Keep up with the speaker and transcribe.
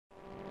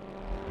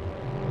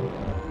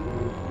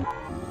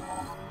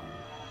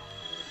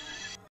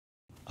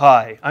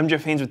Hi, I'm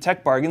Jeff Haynes with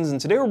Tech Bargains, and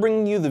today we're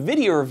bringing you the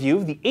video review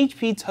of the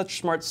HP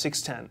TouchSmart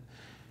 610.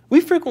 We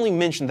frequently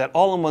mention that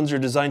all-in-ones are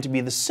designed to be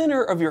the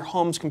center of your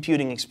home's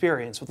computing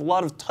experience, with a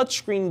lot of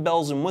touchscreen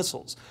bells and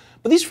whistles,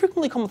 but these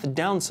frequently come with a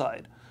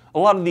downside. A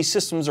lot of these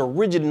systems are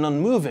rigid and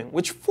unmoving,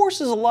 which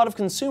forces a lot of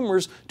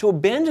consumers to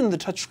abandon the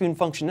touchscreen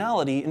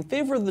functionality in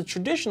favor of the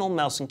traditional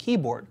mouse and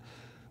keyboard.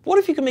 What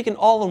if you could make an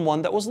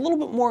all-in-one that was a little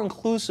bit more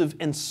inclusive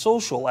and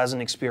social as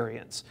an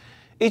experience?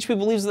 HP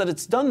believes that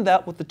it's done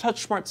that with the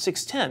TouchSmart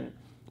 610,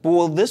 but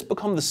will this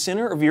become the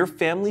center of your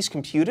family's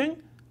computing?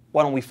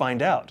 Why don't we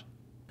find out?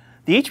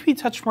 The HP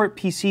TouchSmart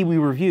PC we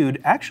reviewed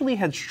actually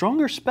had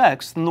stronger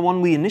specs than the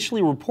one we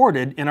initially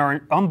reported in our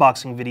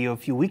unboxing video a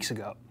few weeks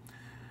ago.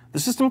 The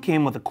system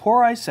came with a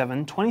Core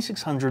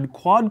i7-2600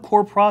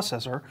 quad-core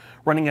processor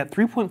running at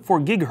 3.4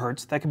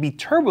 GHz that could be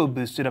turbo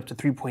boosted up to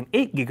 3.8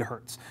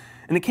 GHz,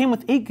 and it came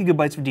with 8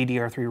 GB of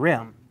DDR3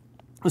 RAM.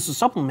 This was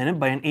supplemented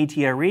by an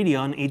ATI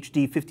Radeon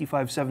HD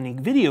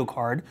 5570 video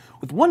card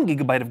with 1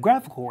 GB of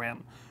graphical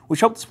RAM,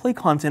 which helped display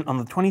content on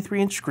the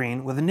 23-inch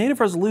screen with a native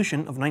resolution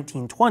of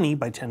 1920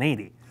 by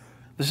 1080.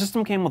 The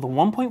system came with a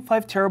 1.5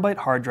 TB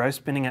hard drive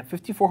spinning at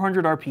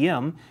 5400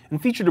 RPM and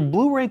featured a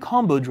Blu-ray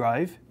combo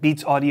drive,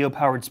 Beats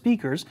audio-powered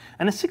speakers,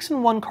 and a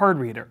 6-in-1 card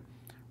reader.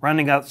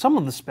 Rounding out some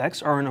of the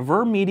specs are an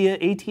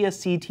AverMedia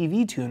ATSC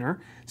TV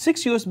tuner,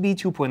 6 USB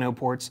 2.0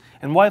 ports,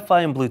 and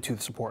Wi-Fi and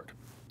Bluetooth support.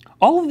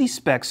 All of these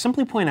specs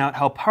simply point out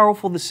how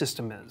powerful the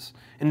system is.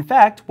 In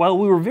fact, while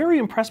we were very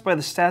impressed by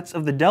the stats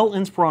of the Dell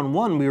Inspiron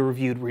 1 we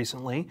reviewed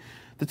recently,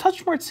 the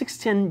TouchSmart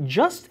 610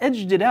 just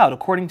edged it out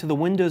according to the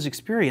Windows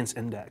Experience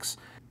Index.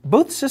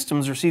 Both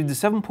systems received a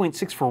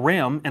 7.6 for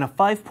RAM and a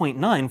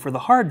 5.9 for the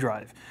hard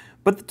drive,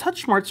 but the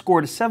TouchSmart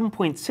scored a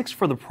 7.6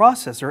 for the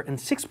processor and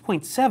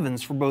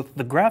 6.7s for both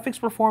the graphics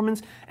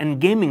performance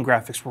and gaming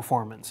graphics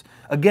performance.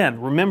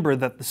 Again, remember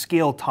that the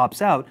scale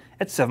tops out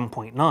at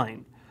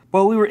 7.9.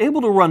 While we were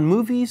able to run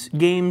movies,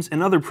 games,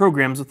 and other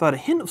programs without a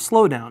hint of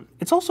slowdown,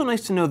 it's also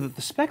nice to know that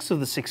the specs of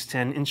the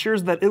 610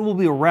 ensures that it will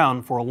be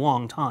around for a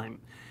long time.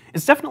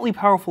 It's definitely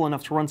powerful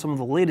enough to run some of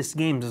the latest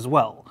games as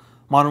well.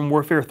 Modern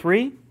Warfare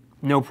 3?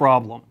 No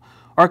problem.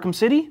 Arkham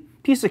City?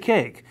 Piece of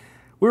cake.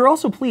 We were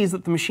also pleased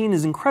that the machine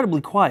is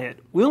incredibly quiet.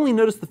 We only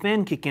noticed the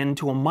fan kick in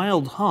to a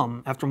mild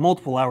hum after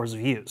multiple hours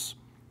of use.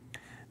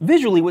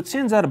 Visually, what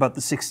stands out about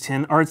the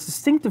 610 are its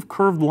distinctive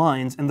curved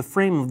lines and the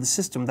frame of the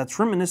system that's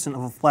reminiscent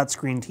of a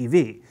flat-screen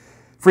TV.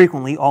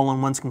 Frequently,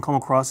 all-in-ones can come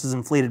across as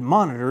inflated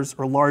monitors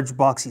or large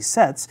boxy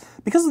sets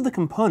because of the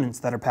components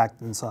that are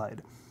packed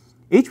inside.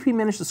 HP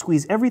managed to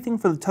squeeze everything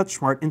for the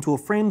TouchSmart into a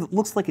frame that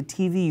looks like a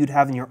TV you'd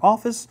have in your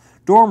office,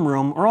 dorm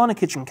room, or on a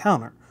kitchen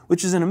counter,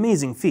 which is an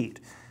amazing feat.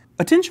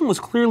 Attention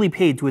was clearly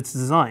paid to its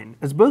design,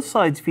 as both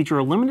sides feature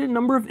a limited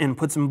number of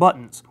inputs and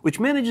buttons, which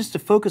manages to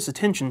focus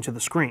attention to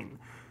the screen.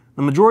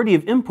 The majority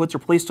of inputs are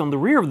placed on the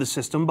rear of the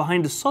system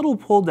behind a subtle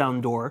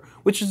pull-down door,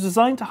 which is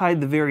designed to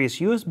hide the various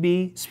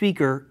USB,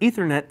 speaker,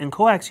 Ethernet, and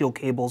coaxial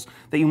cables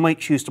that you might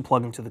choose to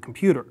plug into the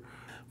computer.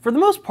 For the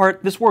most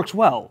part, this works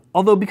well,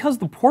 although because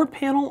the port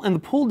panel and the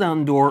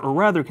pull-down door are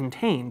rather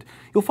contained,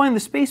 you'll find the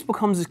space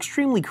becomes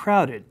extremely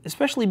crowded,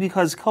 especially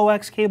because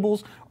coax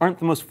cables aren't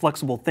the most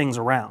flexible things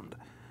around.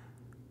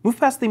 Move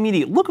past the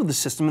immediate look of the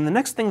system, and the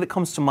next thing that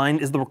comes to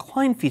mind is the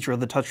recline feature of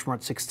the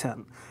TouchSmart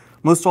 610.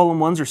 Most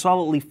all-in-ones are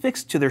solidly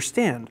fixed to their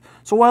stand,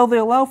 so while they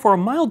allow for a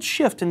mild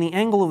shift in the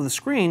angle of the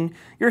screen,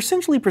 you're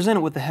essentially presented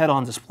with the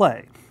head-on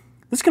display.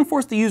 This can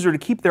force the user to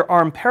keep their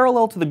arm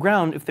parallel to the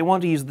ground if they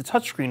want to use the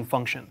touchscreen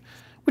function,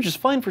 which is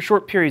fine for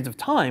short periods of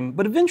time,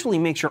 but eventually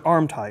makes your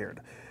arm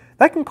tired.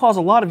 That can cause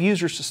a lot of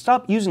users to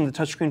stop using the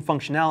touchscreen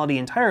functionality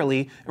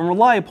entirely and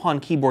rely upon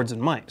keyboards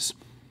and mice.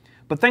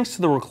 But thanks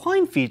to the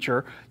recline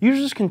feature,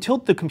 users can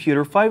tilt the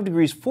computer 5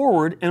 degrees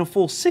forward and a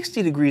full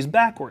 60 degrees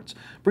backwards,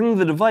 bringing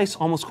the device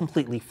almost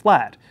completely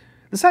flat.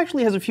 This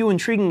actually has a few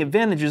intriguing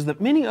advantages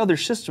that many other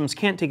systems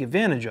can't take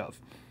advantage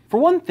of. For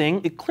one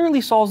thing, it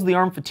clearly solves the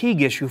arm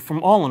fatigue issue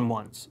from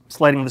all-in-ones.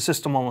 Sliding the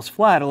system almost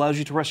flat allows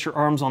you to rest your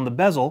arms on the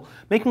bezel,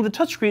 making the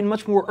touchscreen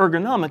much more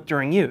ergonomic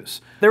during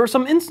use. There are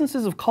some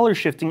instances of color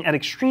shifting at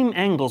extreme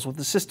angles with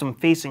the system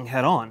facing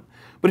head-on,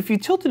 but if you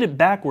tilted it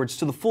backwards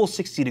to the full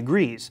 60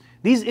 degrees,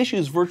 these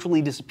issues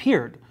virtually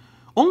disappeared.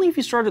 Only if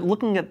you started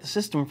looking at the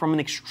system from an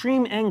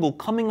extreme angle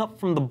coming up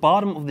from the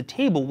bottom of the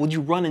table would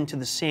you run into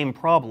the same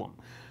problem.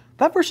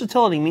 That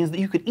versatility means that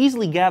you could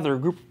easily gather a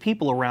group of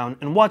people around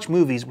and watch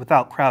movies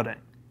without crowding.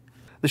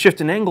 The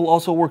shift in angle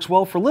also works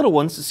well for little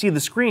ones to see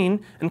the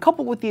screen, and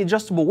coupled with the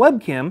adjustable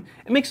webcam,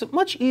 it makes it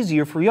much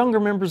easier for younger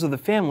members of the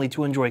family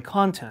to enjoy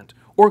content,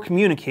 or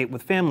communicate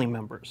with family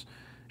members.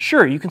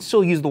 Sure, you can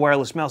still use the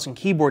wireless mouse and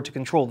keyboard to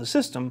control the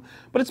system,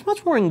 but it's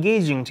much more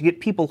engaging to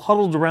get people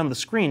huddled around the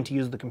screen to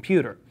use the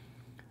computer.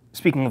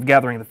 Speaking of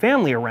gathering the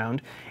family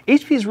around,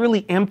 HP's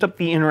really amped up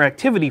the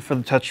interactivity for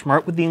the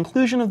TouchSmart with the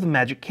inclusion of the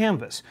Magic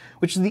Canvas,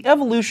 which is the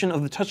evolution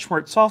of the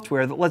TouchSmart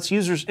software that lets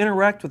users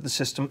interact with the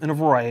system in a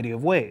variety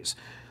of ways.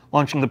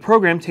 Launching the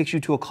program takes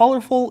you to a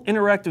colorful,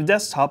 interactive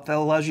desktop that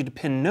allows you to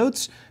pin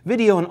notes,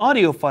 video and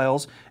audio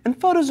files, and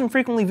photos and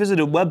frequently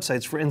visited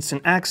websites for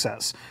instant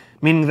access.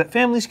 meaning that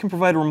families can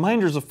provide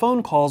reminders of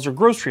phone calls or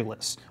grocery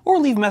lists, or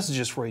leave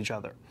messages for each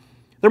other.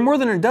 There are more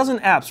than a dozen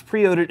apps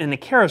pre-loaded in a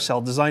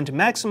carousel designed to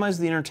maximize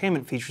the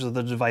entertainment features of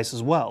the device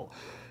as well.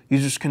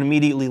 Users can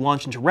immediately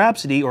launch into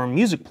Rhapsody or a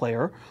music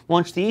player,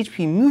 launch the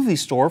HP Movie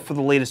Store for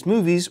the latest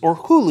movies, or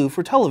Hulu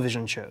for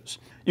television shows.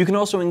 You can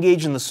also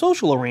engage in the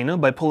social arena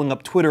by pulling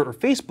up Twitter or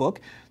Facebook,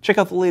 check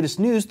out the latest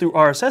news through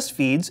RSS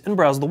feeds, and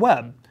browse the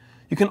web.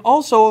 You can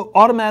also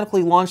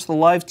automatically launch the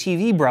live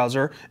TV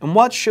browser and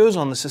watch shows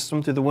on the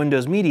system through the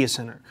Windows Media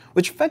Center,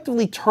 which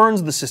effectively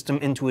turns the system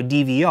into a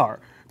DVR,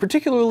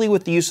 particularly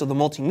with the use of the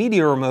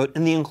multimedia remote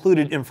and the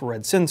included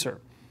infrared sensor.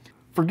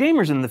 For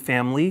gamers in the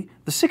family,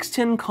 the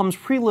 610 comes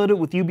preloaded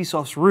with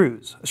Ubisoft's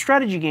Ruse, a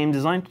strategy game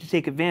designed to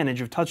take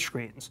advantage of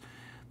touchscreens.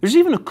 There's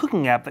even a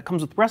cooking app that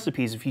comes with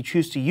recipes if you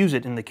choose to use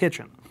it in the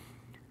kitchen.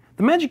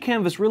 The Magic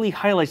Canvas really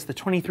highlights the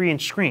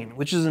 23-inch screen,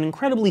 which is an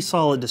incredibly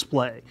solid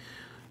display.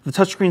 The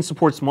touchscreen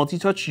supports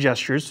multi-touch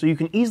gestures, so you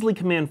can easily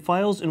command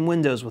files and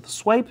windows with a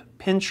swipe,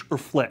 pinch, or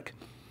flick.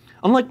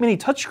 Unlike many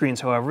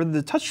touchscreens, however,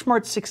 the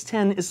TouchSmart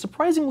 610 is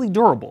surprisingly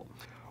durable.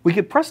 We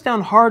can press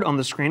down hard on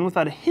the screen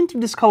without a hint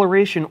of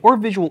discoloration or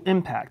visual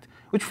impact,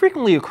 which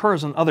frequently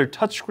occurs on other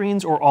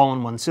touchscreens or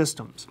all-in-one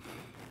systems.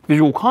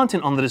 Visual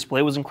content on the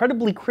display was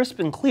incredibly crisp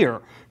and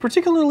clear,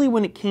 particularly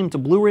when it came to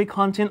Blu-ray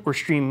content or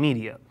stream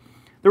media.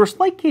 There were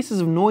slight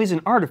cases of noise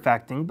and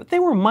artifacting, but they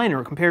were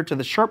minor compared to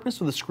the sharpness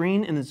of the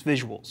screen and its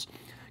visuals.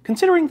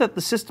 Considering that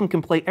the system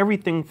can play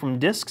everything from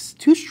discs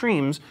to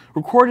streams,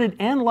 recorded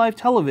and live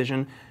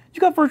television, you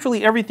got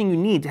virtually everything you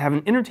need to have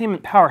an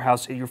entertainment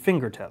powerhouse at your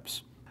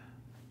fingertips.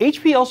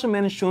 HP also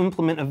managed to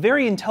implement a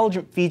very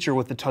intelligent feature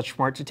with the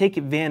TouchSmart to take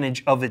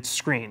advantage of its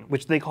screen,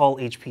 which they call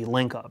HP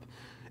LinkUp.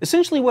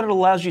 Essentially what it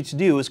allows you to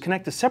do is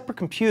connect a separate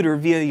computer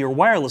via your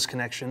wireless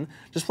connection,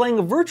 displaying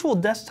a virtual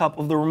desktop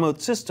of the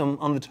remote system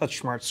on the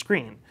TouchSmart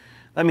screen.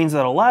 That means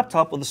that a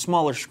laptop with a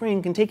smaller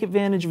screen can take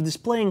advantage of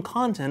displaying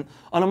content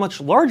on a much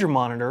larger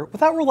monitor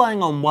without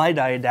relying on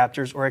wide-eye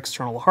adapters or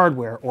external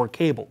hardware or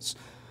cables.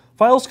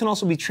 Files can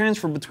also be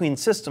transferred between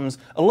systems,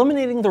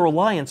 eliminating the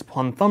reliance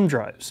upon thumb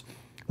drives.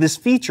 This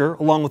feature,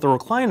 along with the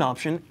recline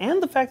option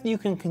and the fact that you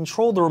can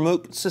control the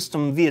remote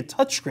system via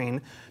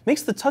touchscreen,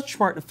 makes the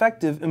TouchSmart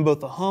effective in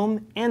both a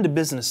home and a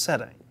business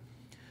setting.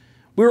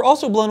 We were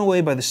also blown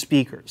away by the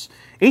speakers.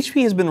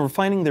 HP has been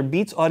refining their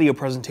Beats audio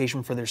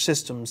presentation for their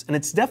systems, and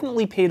it's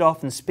definitely paid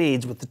off in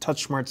spades with the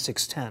TouchSmart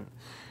 610.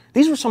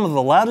 These were some of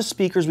the loudest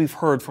speakers we've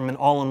heard from an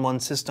all-in-one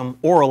system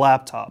or a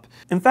laptop.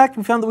 In fact,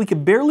 we found that we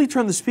could barely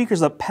turn the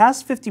speakers up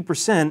past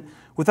 50%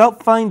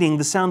 without finding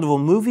the sound of a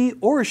movie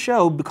or a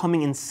show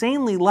becoming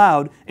insanely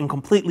loud and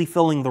completely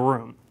filling the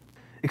room.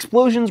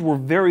 Explosions were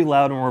very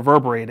loud and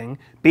reverberating,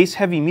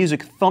 bass-heavy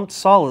music thumped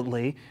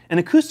solidly, and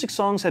acoustic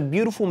songs had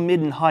beautiful mid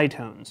and high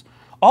tones.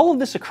 All of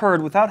this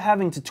occurred without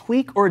having to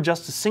tweak or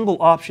adjust a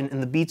single option in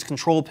the Beats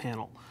control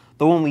panel,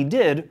 though when we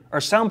did,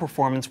 our sound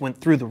performance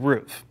went through the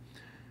roof.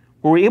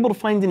 Were we able to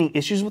find any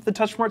issues with the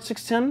TouchSmart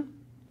 610?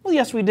 Well,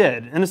 yes, we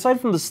did, and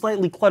aside from the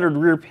slightly cluttered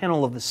rear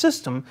panel of the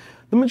system,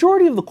 the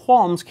majority of the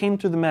qualms came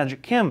through the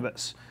Magic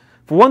Canvas.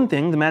 For one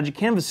thing, the Magic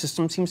Canvas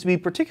system seems to be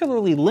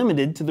particularly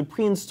limited to the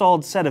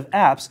pre-installed set of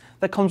apps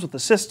that comes with the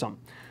system.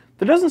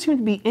 There doesn't seem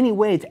to be any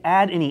way to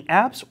add any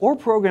apps or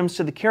programs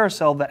to the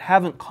carousel that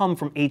haven't come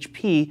from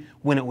HP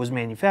when it was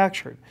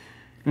manufactured.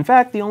 In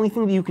fact, the only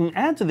thing that you can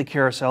add to the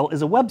carousel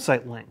is a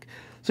website link.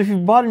 So if you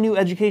bought a new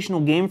educational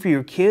game for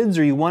your kids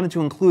or you wanted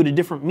to include a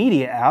different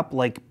media app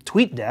like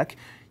TweetDeck,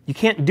 you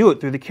can't do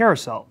it through the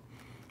carousel.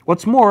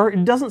 What's more,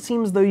 it doesn't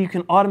seem as though you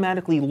can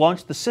automatically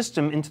launch the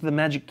system into the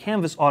Magic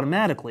Canvas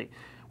automatically,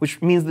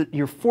 which means that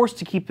you're forced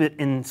to keep it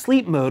in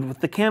sleep mode with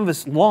the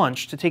Canvas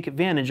launched to take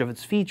advantage of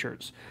its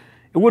features.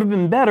 It would have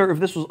been better if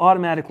this was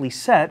automatically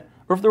set,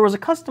 or if there was a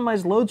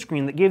customized load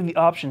screen that gave the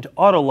option to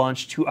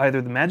auto-launch to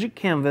either the Magic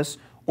Canvas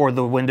or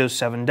the Windows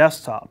 7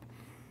 desktop.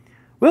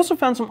 We also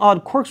found some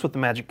odd quirks with the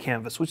Magic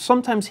Canvas, which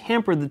sometimes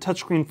hampered the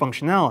touchscreen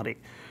functionality.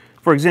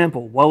 For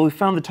example, while we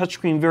found the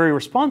touchscreen very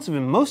responsive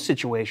in most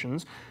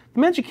situations, the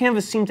Magic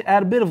Canvas seemed to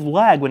add a bit of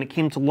lag when it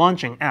came to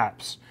launching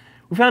apps.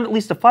 We found at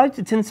least a 5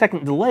 to 10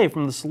 second delay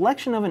from the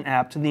selection of an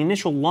app to the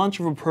initial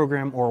launch of a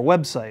program or a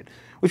website,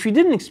 which we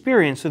didn't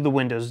experience through the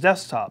Windows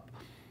desktop.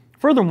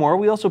 Furthermore,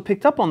 we also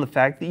picked up on the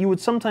fact that you would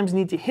sometimes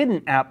need to hit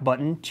an app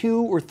button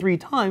 2 or 3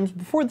 times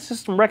before the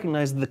system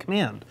recognized the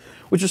command,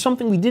 which was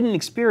something we didn't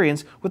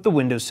experience with the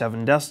Windows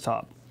 7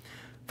 desktop.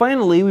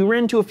 Finally, we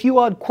ran into a few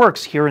odd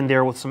quirks here and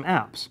there with some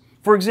apps.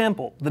 For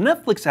example, the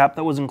Netflix app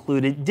that was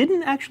included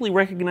didn't actually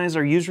recognize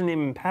our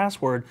username and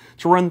password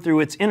to run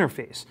through its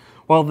interface,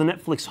 while the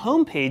Netflix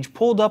homepage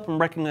pulled up and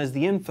recognized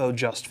the info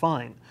just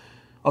fine.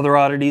 Other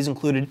oddities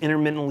included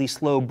intermittently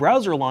slow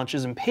browser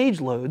launches and page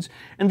loads,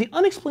 and the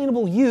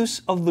unexplainable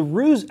use of the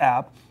Ruse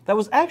app that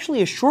was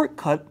actually a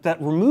shortcut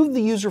that removed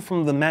the user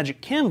from the Magic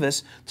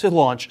Canvas to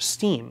launch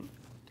Steam.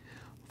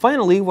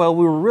 Finally, while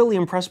we were really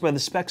impressed by the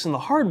specs and the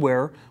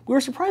hardware, we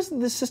were surprised that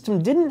this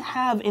system didn't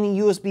have any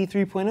USB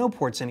 3.0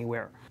 ports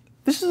anywhere.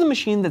 This is a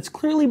machine that's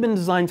clearly been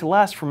designed to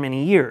last for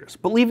many years,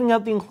 but leaving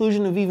out the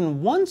inclusion of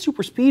even one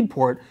super speed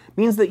port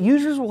means that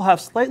users will have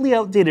slightly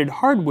outdated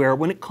hardware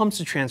when it comes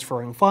to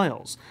transferring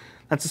files.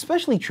 That's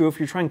especially true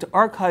if you're trying to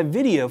archive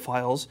video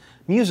files,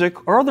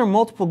 music, or other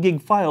multiple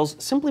gig files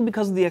simply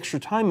because of the extra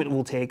time it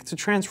will take to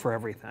transfer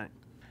everything.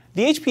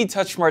 The HP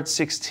TouchSmart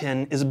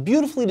 610 is a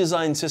beautifully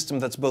designed system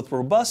that's both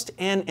robust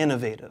and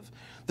innovative.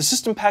 The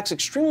system packs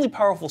extremely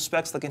powerful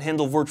specs that can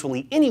handle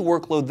virtually any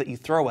workload that you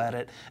throw at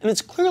it, and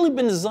it's clearly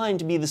been designed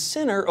to be the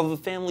center of the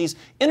family's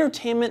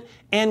entertainment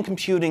and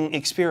computing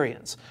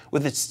experience,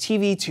 with its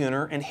TV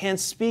tuner,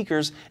 enhanced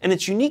speakers, and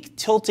its unique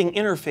tilting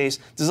interface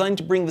designed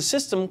to bring the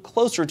system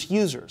closer to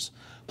users.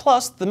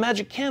 Plus, the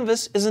Magic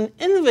Canvas is an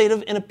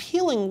innovative and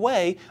appealing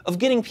way of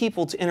getting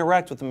people to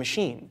interact with the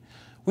machine.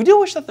 We do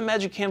wish that the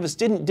Magic Canvas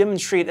didn't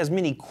demonstrate as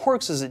many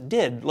quirks as it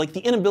did, like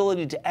the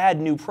inability to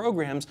add new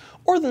programs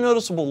or the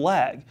noticeable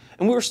lag,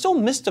 and we were still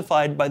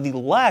mystified by the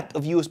lack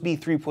of USB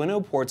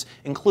 3.0 ports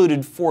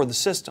included for the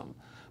system.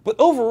 But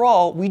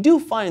overall, we do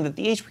find that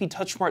the HP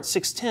TouchSmart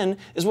 610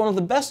 is one of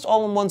the best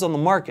all-in-ones on the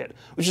market,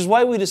 which is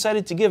why we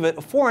decided to give it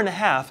a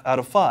 4.5 out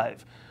of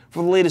 5.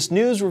 For the latest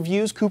news,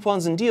 reviews,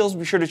 coupons, and deals,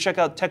 be sure to check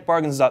out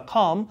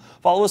techbargains.com,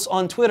 follow us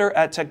on Twitter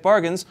at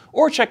techbargains,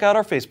 or check out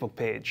our Facebook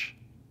page.